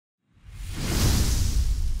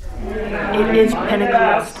It is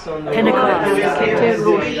Pentecost. Pentecost.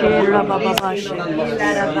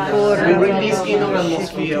 We release kingdom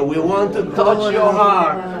atmosphere. We want to touch your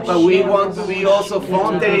heart, but we want to be also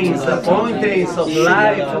fountains of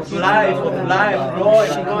life, of life, of life,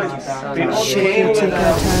 flowing. People came to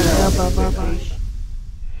us.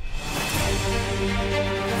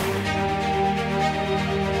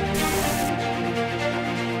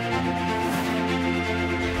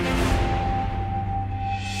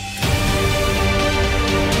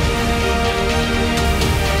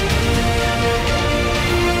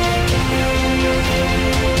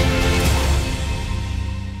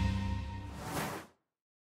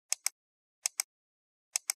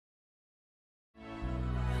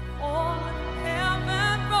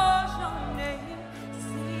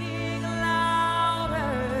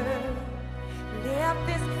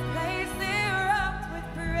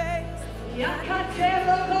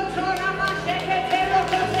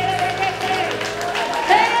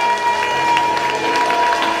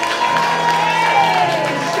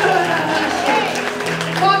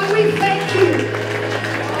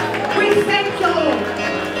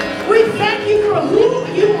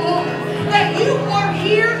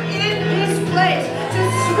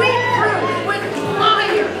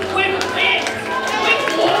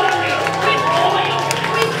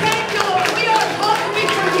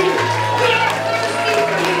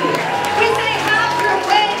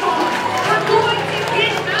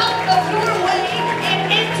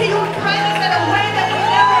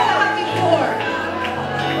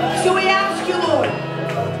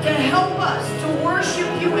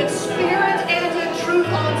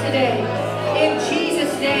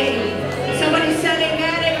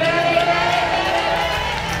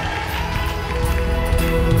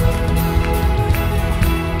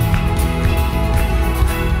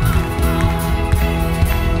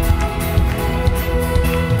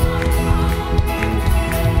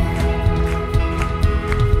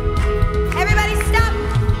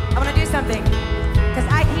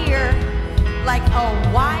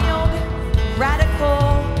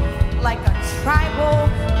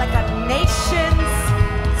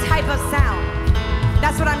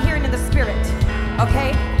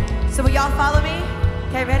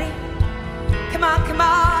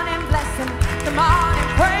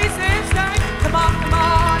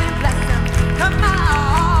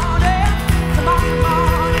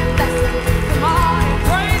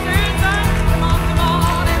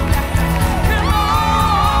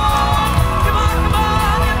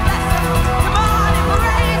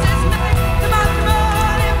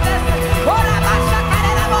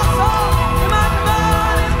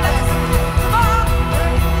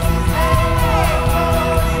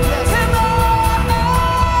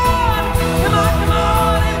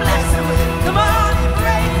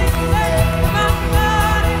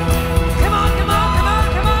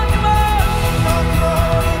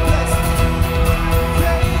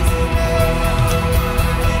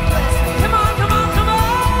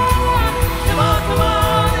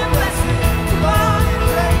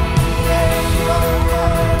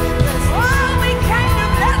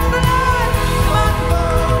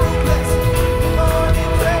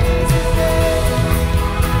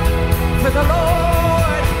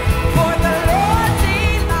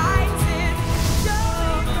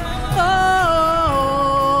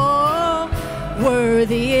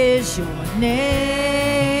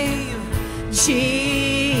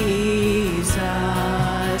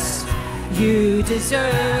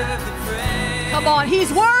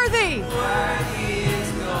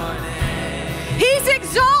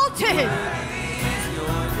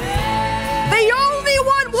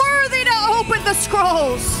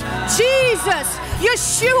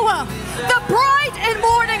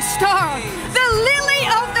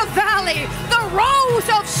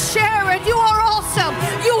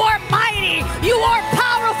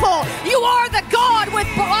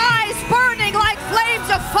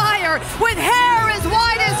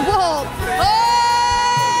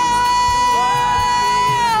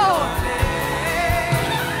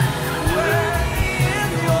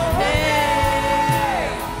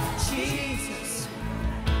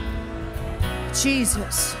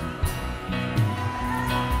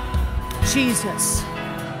 Jesus.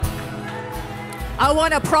 I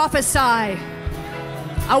want to prophesy.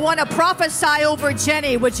 I want to prophesy over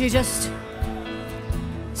Jenny. Would you just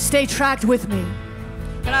stay tracked with me?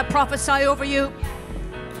 Can I prophesy over you?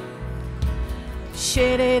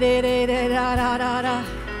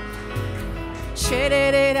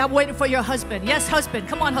 I'm waiting for your husband. Yes, husband.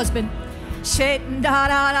 Come on, husband.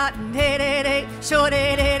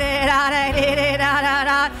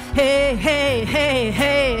 Hey, hey, hey,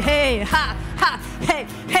 hey, hey, ha, ha, hey,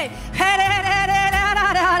 hey, hey,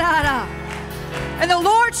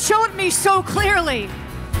 showed me so clearly.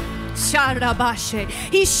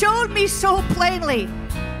 He showed me so plainly.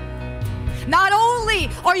 Not only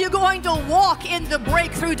are you going to walk in the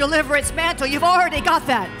breakthrough deliverance mantle, you've already got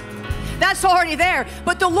that. That's already there.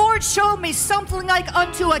 But the Lord showed me something like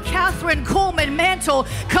unto a Catherine Coleman mantle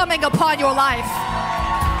coming upon your life.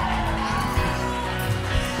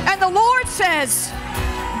 And the Lord says,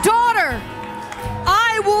 daughter,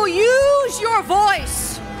 I will use your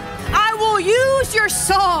voice. I will use your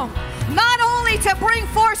song, not only to bring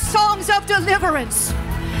forth songs of deliverance,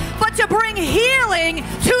 but to bring healing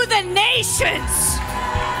to the nations.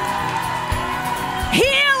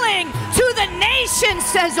 Healing to the nations,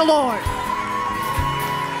 says the Lord.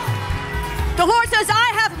 The Lord says,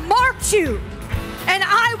 I have marked you, and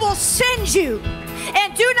I will send you.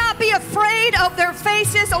 And do not be afraid of their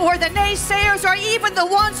faces or the naysayers or even the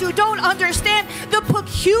ones who don't understand the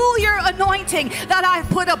peculiar anointing that I've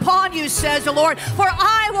put upon you, says the Lord. For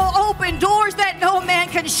I will open doors that no man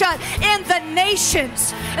can shut in the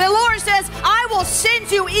nations. And the Lord says, I will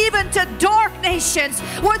send you even to dark nations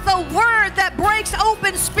with a word that breaks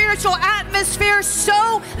open spiritual atmospheres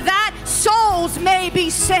so that souls may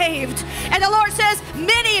be saved. And the Lord says,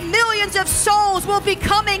 many millions of souls will be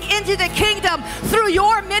coming into the kingdom through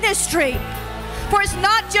your ministry. For it's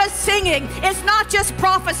not just singing, it's not just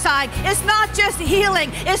prophesying, it's not just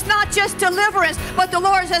healing, it's not just deliverance, but the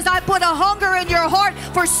Lord says, I put a hunger in your heart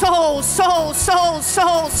for souls, souls, souls,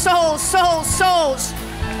 souls, souls, souls, souls.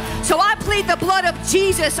 So I plead the blood of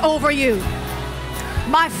Jesus over you,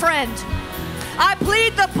 my friend. I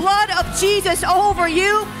plead the blood of Jesus over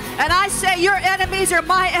you. And I say your enemies are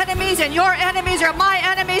my enemies and your enemies are my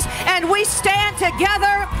enemies. And we stand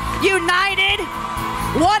together, united,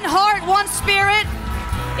 one heart, one spirit,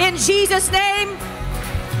 in Jesus' name.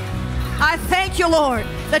 I thank you, Lord,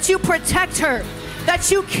 that you protect her,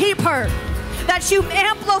 that you keep her, that you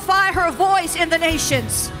amplify her voice in the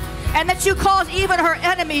nations, and that you cause even her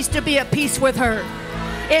enemies to be at peace with her.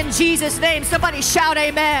 In Jesus' name, somebody shout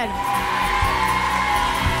amen.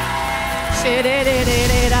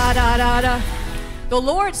 The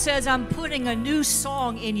Lord says, I'm putting a new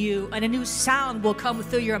song in you, and a new sound will come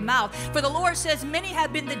through your mouth. For the Lord says, many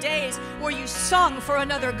have been the days where you sung for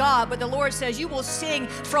another God, but the Lord says, you will sing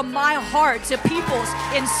from my heart to peoples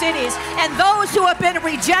in cities. And those who have been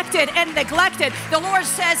rejected and neglected, the Lord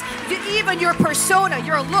says, even your persona,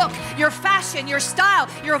 your look, your fashion, your style,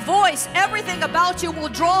 your voice, everything about you will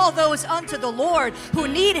draw those unto the Lord who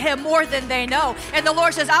need him more than they know. And the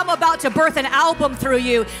Lord says, I'm about to birth an album through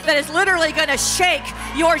you that is literally going to shake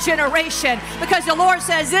your generation, because the Lord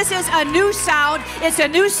says this is a new sound, it's a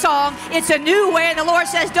new song, it's a new way. And the Lord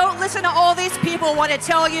says, don't listen to all these people who want to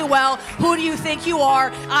tell you, well, who do you think you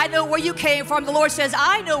are? I know where you came from. The Lord says,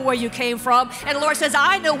 I know where you came from. And the Lord says,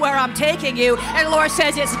 I know where I'm taking you. And the Lord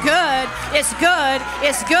says, it's good, it's good,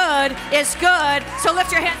 it's good, it's good. So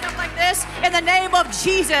lift your hands up like this. In the name of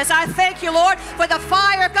Jesus, I thank you, Lord, for the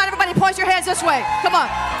fire of God. Everybody point your hands this way. Come on.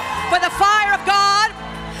 For the fire of God,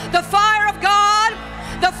 the fire of God,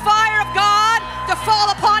 the fire of God to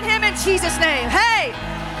fall upon him in Jesus' name. Hey,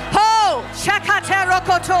 ho,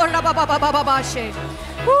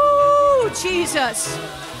 woo, Jesus,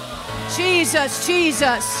 Jesus,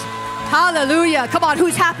 Jesus, hallelujah. Come on,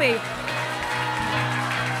 who's happy?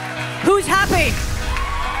 Who's happy?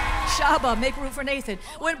 Shabba, make room for Nathan.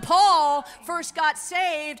 When Paul first got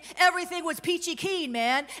saved, everything was peachy keen,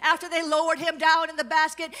 man. After they lowered him down in the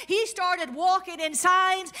basket, he started walking in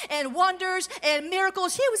signs and wonders and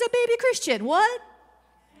miracles. He was a baby Christian. What?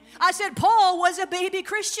 I said Paul was a baby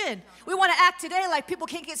Christian. We want to act today like people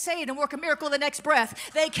can't get saved and work a miracle the next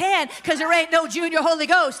breath. They can, because there ain't no junior Holy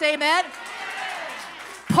Ghost. Amen?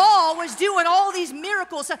 Paul was doing all these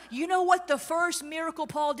miracles. You know what the first miracle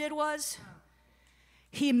Paul did was?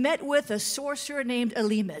 He met with a sorcerer named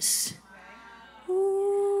Elymas.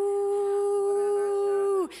 Ooh.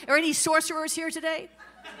 Are any sorcerers here today?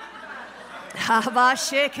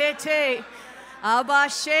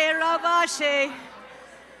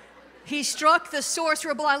 He struck the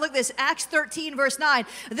sorcerer blind. Look at this, Acts 13, verse 9.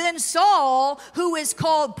 Then Saul, who is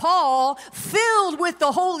called Paul, filled with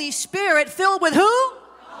the Holy Spirit. Filled with who?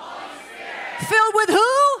 Holy Spirit. Filled with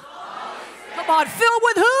who? Come on, filled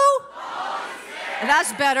with who?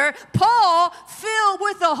 That's better. Paul, filled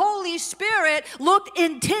with the Holy Spirit, looked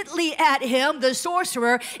intently at him, the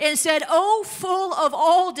sorcerer, and said, "O full of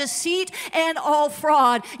all deceit and all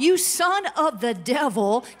fraud, you son of the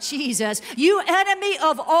devil," Jesus, "you enemy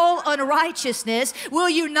of all unrighteousness, will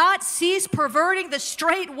you not cease perverting the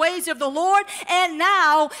straight ways of the Lord? And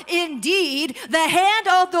now, indeed, the hand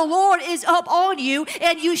of the Lord is up on you,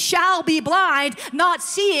 and you shall be blind, not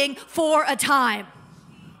seeing for a time."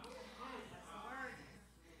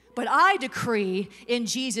 But I decree in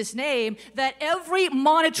Jesus' name that every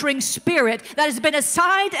monitoring spirit that has been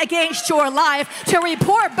assigned against your life to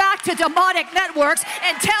report back to demonic networks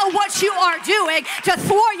and tell what you are doing to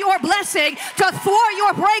thwart your blessing, to thwart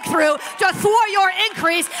your breakthrough, to thwart your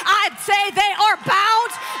increase, I'd say they are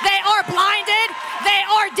bound, they are blinded, they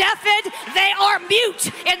are deafened, they are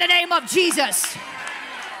mute in the name of Jesus.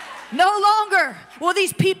 No longer will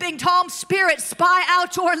these peeping Tom spirits spy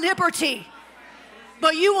out your liberty.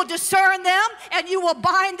 But you will discern them and you will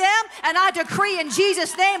bind them. And I decree in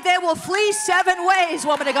Jesus' name they will flee 7 ways,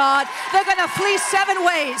 woman of God. They're going to flee 7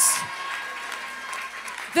 ways.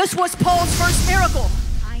 This was Paul's first miracle.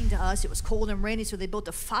 To us. It was cold and rainy, so they built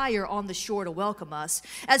a fire on the shore to welcome us.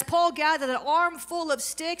 As Paul gathered an armful of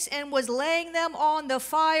sticks and was laying them on the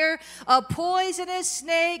fire, a poisonous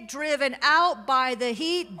snake driven out by the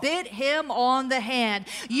heat bit him on the hand.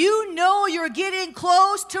 You know you're getting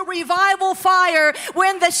close to revival fire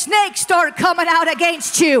when the snakes start coming out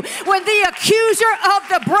against you, when the accuser of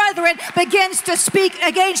the brethren begins to speak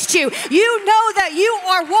against you. You know that you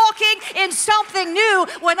are walking in something new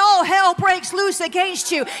when all hell breaks loose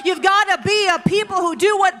against you. You've got to be a people who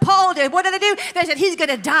do what Paul did. What did they do? They said, he's going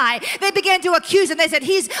to die. They began to accuse him. They said,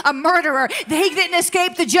 he's a murderer. He didn't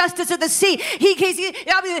escape the justice of the sea. And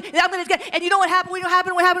you know what happened?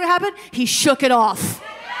 What happened? He shook it off.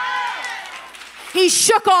 He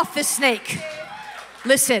shook off the snake.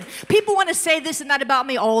 Listen, people want to say this and that about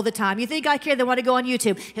me all the time. You think I care? They want to go on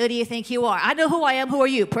YouTube. Who do you think you are? I know who I am. Who are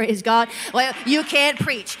you? Praise God. Well, you can't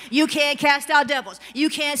preach. You can't cast out devils. You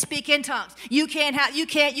can't speak in tongues. You can't.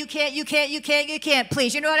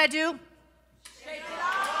 Please, you know what I do? Shake it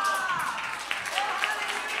off.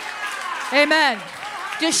 Amen.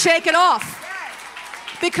 Just shake it off.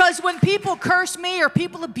 Because when people curse me or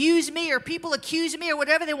people abuse me or people accuse me or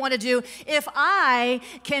whatever they want to do, if I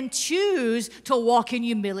can choose to walk in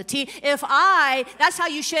humility, that's how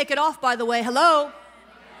you shake it off, by the way. Hello?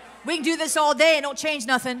 We can do this all day and don't change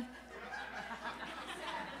nothing.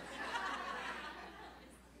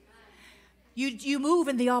 You move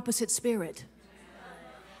in the opposite spirit.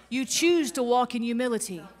 You choose to walk in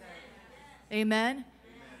humility. Amen?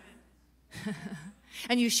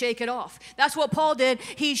 And you shake it off. That's what Paul did.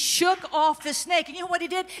 He shook off the snake. And you know what he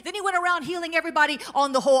did? Then he went around healing everybody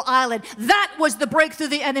on the whole island. That was the breakthrough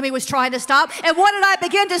the enemy was trying to stop. And what did I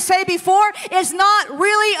begin to say before? It's not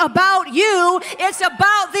really about you. It's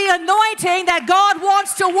about the anointing that God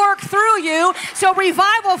wants to work through you. So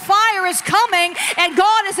revival fire is coming, and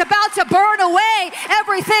God is about to burn away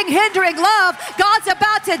everything hindering love. God's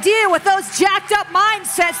about to deal with those jacked up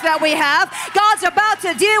mindsets that we have. God's about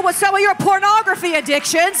to deal with some of your pornography addictions.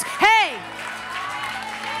 Hey!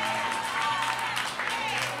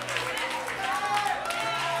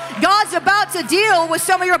 God's about to deal with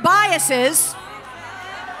some of your biases.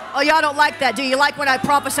 Oh, y'all don't like that, do you? Like when I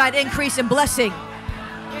prophesied increase and blessing?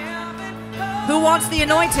 Who wants the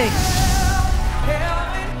anointing?